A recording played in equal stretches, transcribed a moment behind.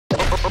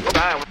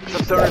Hi,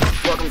 what's up,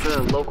 stoners? Welcome to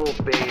the local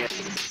band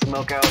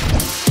Smokeout.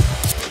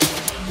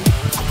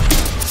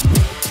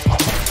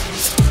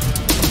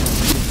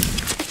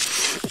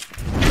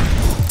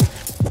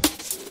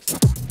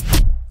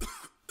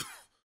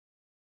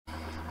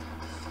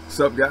 What's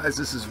up, guys?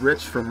 This is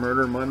Rich from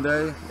Murder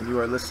Monday, and you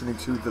are listening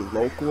to the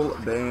local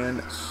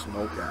band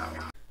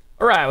Smokeout.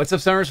 Alright, what's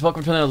up, stoners?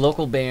 Welcome to the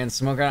local band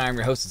Smokeout. I'm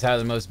your host, Tyler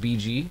the Most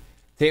BG.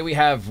 Today we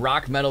have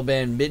rock metal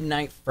band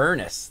Midnight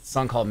Furnace, a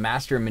song called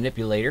Master and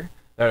Manipulator.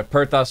 They're out of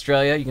Perth,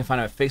 Australia. You can find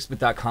them at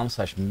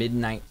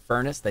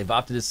facebook.com/midnightfurnace. They've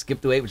opted to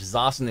skip the wait, which is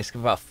awesome. They skip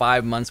about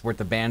 5 months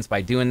worth of bands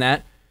by doing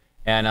that.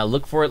 And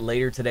look for it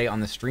later today on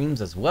the streams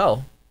as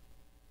well.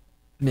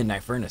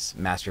 Midnight Furnace,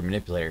 Master and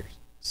Manipulator.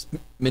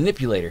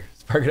 Manipulator.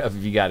 Spark it up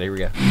if you got it. Here we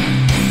go.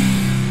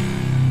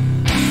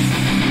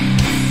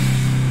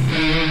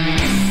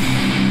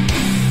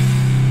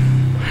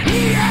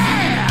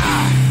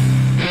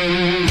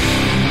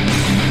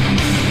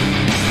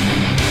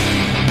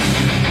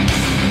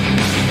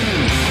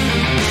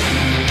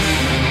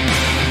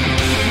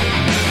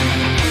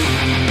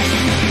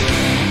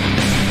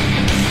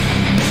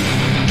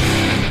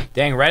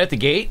 Dang, right at the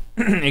gate,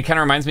 it kind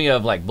of reminds me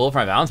of like Bullet for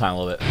My Valentine a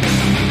little bit.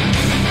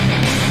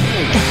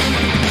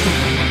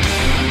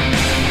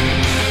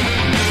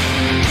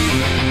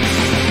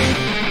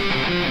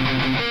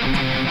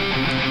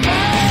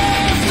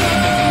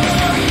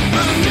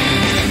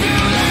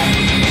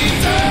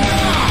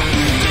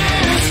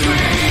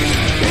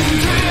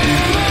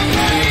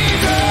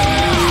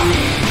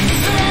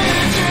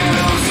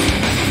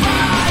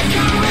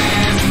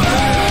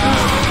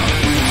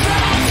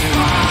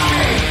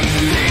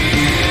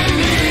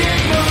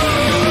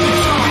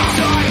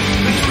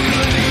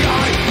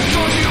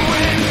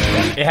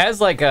 It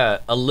has like a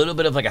little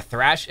bit of like a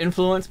thrash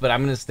influence, but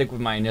I'm gonna stick with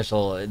my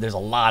initial. There's a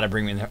lot of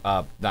Bullet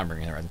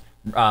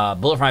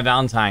for My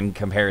Valentine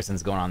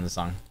comparisons going on in this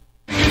song.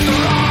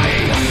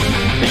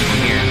 That you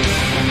can hear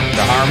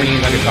the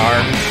harmonies on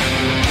guitar.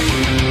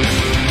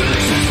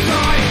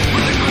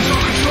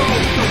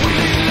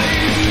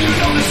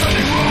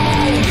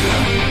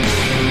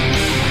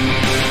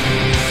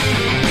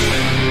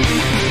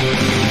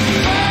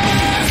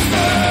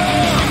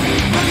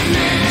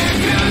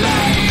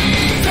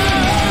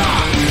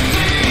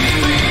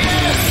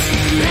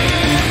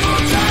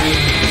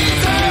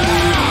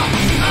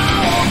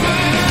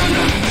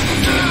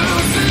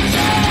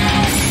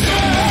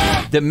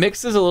 The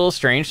mix is a little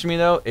strange to me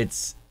though.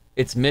 It's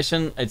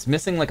missing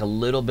like a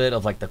little bit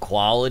of like the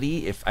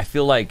quality. I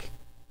feel like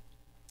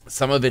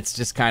some of it's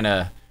just kind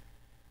of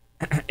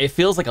it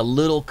feels like a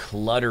little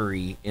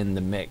cluttery in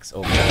the mix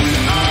overall.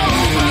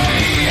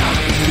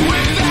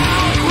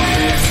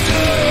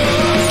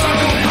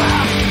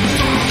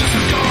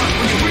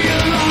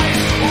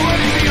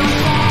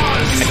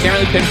 I can't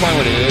really pinpoint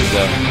what it is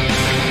though.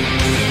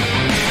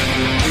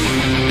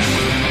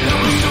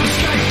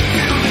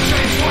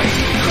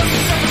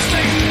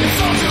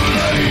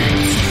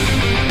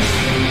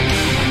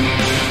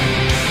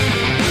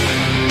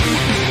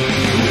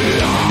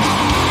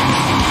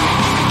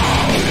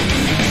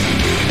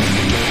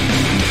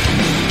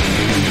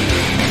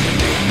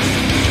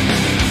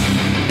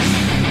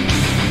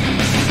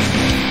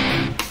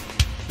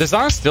 The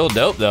song's still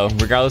dope though,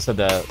 regardless of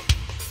the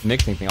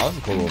mixing thing. Oh, that's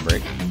a cool little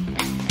break.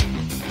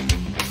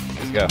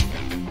 Let's go.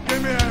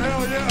 Give me a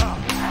hell yeah!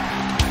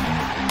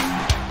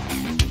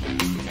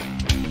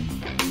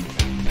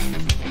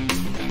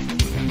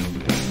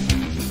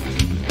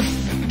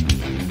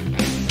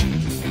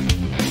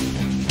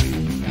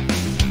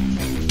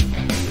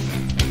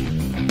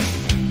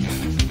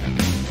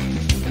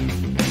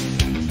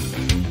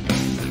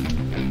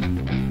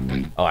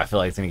 Oh, I feel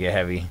like it's gonna get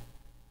heavy.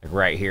 Like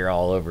right here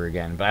all over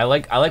again. But I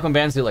like when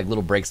bands do like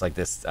little breaks like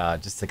this,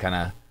 just to kind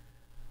of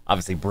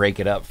obviously break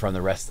it up from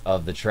the rest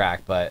of the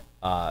track. But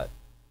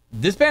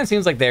this band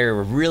seems like they're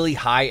a really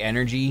high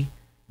energy,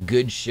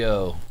 good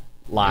show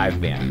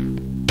live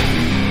band.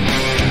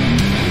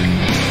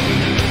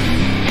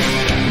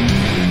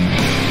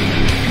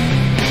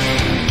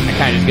 I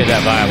kind of just get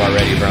that vibe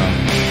already from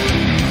them.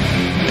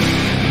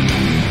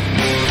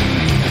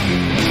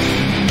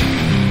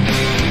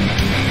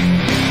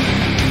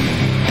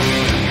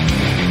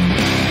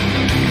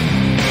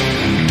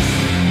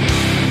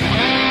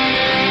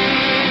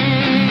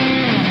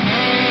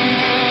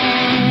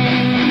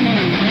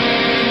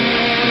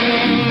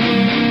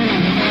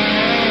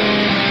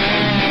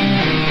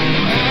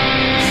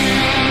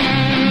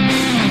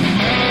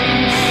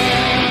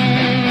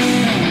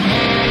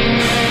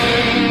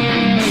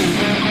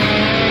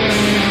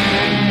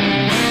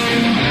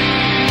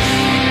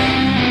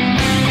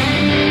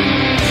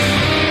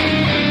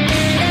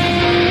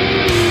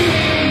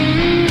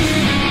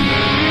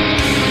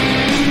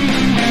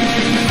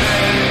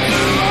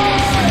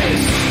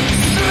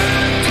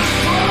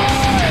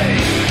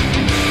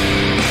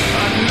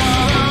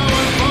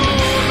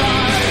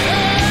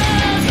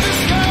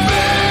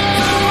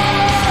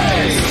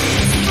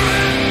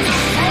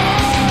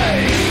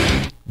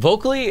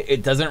 Vocally,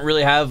 it doesn't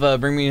really have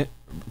bring me.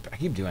 I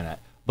keep doing that.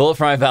 Bullet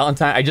for My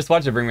Valentine. I just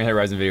watched a Bring Me the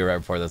Horizon video right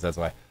before this. That's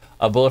why.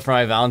 A Bullet for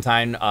My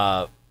Valentine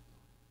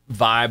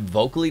vibe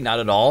vocally,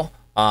 not at all.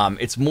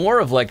 It's more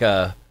of like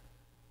a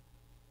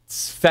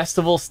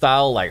festival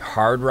style, like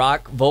hard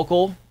rock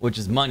vocal, which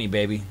is money,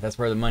 baby. That's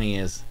where the money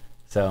is.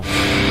 So.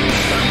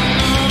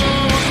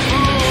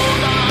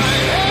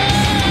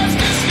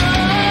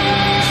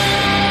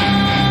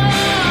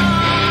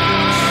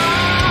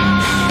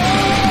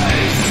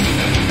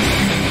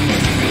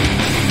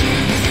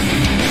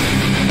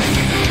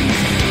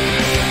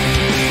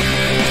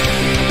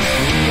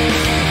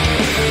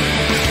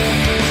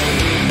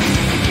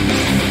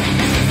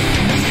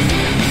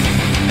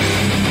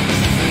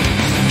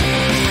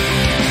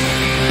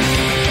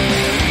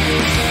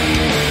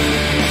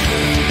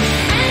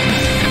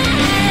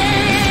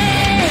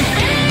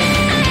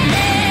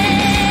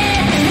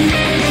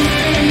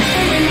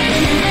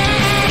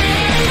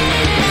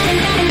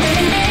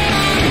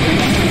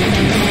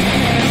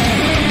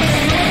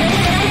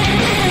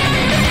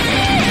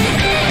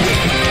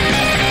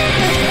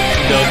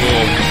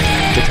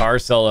 Guitar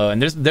solo,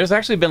 and there's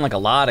actually been like a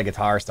lot of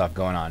guitar stuff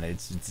going on.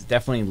 It's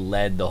definitely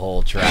led the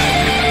whole track.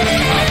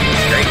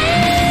 It's great.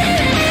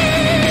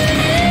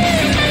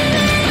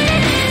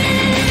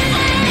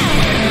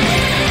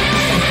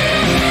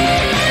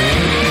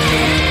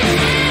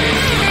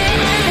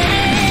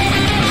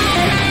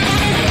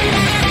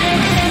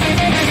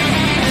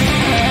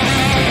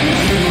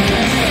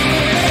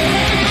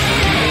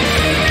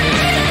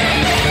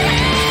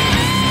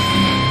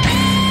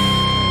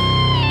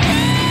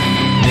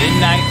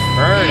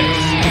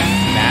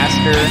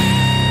 Master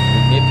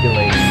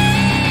Manipulator.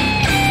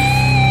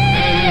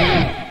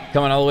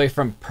 Coming all the way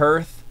from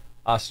Perth,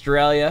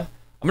 Australia.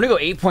 I'm going to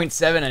go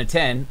 8.7 out of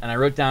 10, and I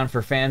wrote down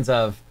for fans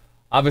of,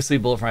 obviously,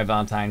 Bullet for My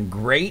Valentine,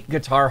 great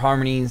guitar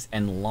harmonies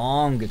and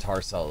long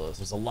guitar solos.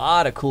 There's a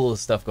lot of cool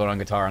stuff going on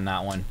guitar on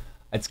that one.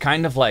 It's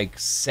kind of like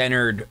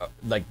centered,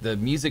 like the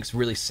music's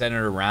really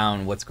centered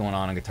around what's going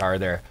on guitar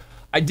there.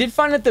 I did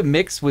find that the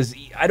mix was,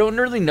 I don't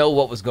really know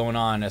what was going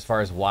on as far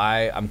as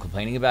why I'm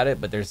complaining about it,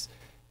 but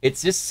it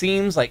just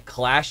seems like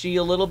clashy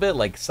a little bit,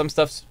 like some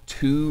stuff's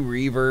too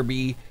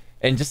reverby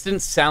and just didn't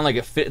sound like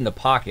it fit in the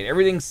pocket.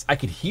 I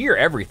could hear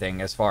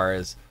everything as far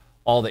as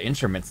all the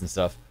instruments and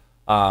stuff.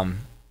 But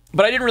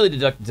I didn't really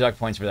deduct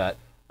points for that.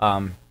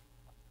 I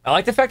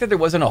like the fact that there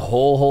wasn't a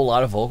whole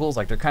lot of vocals,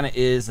 like there kind of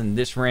is in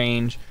this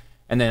range,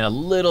 and then a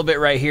little bit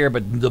right here,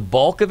 but the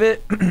bulk of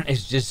it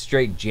is just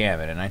straight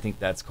jamming, and I think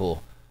that's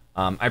cool.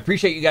 I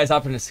appreciate you guys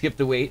opting to skip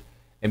the wait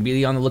and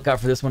be on the lookout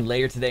for this one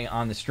later today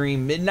on the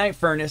stream. Midnight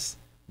Furnace,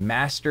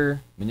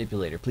 Master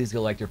Manipulator. Please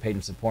go like their page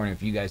and support them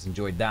if you guys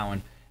enjoyed that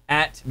one.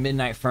 At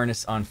Midnight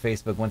Furnace on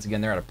Facebook. Once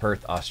again, they're out of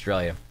Perth,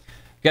 Australia.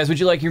 Guys, would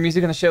you like your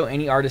music on the show?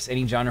 Any artist,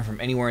 any genre from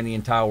anywhere in the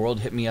entire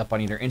world, hit me up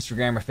on either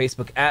Instagram or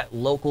Facebook at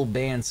Local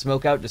Band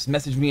Smokeout. Just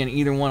message me on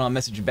either one. I'll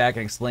message you back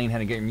and explain how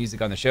to get your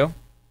music on the show.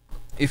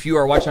 If you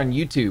are watching on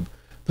YouTube,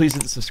 please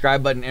hit the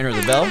subscribe button, enter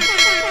the bell,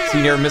 so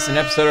you never miss an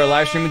episode or a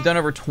live stream. We've done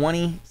over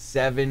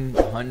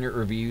 2,700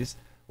 reviews.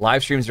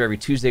 Live streams are every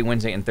Tuesday,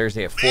 Wednesday, and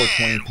Thursday at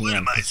 4:20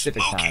 p.m.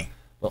 Pacific time,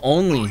 but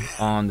only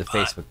on the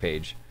Facebook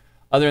page.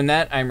 Other than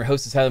that, I'm your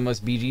host, Tyler the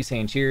Most BG,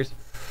 saying cheers,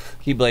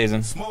 keep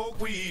blazing, Smoke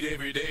weed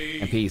every day.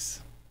 and peace.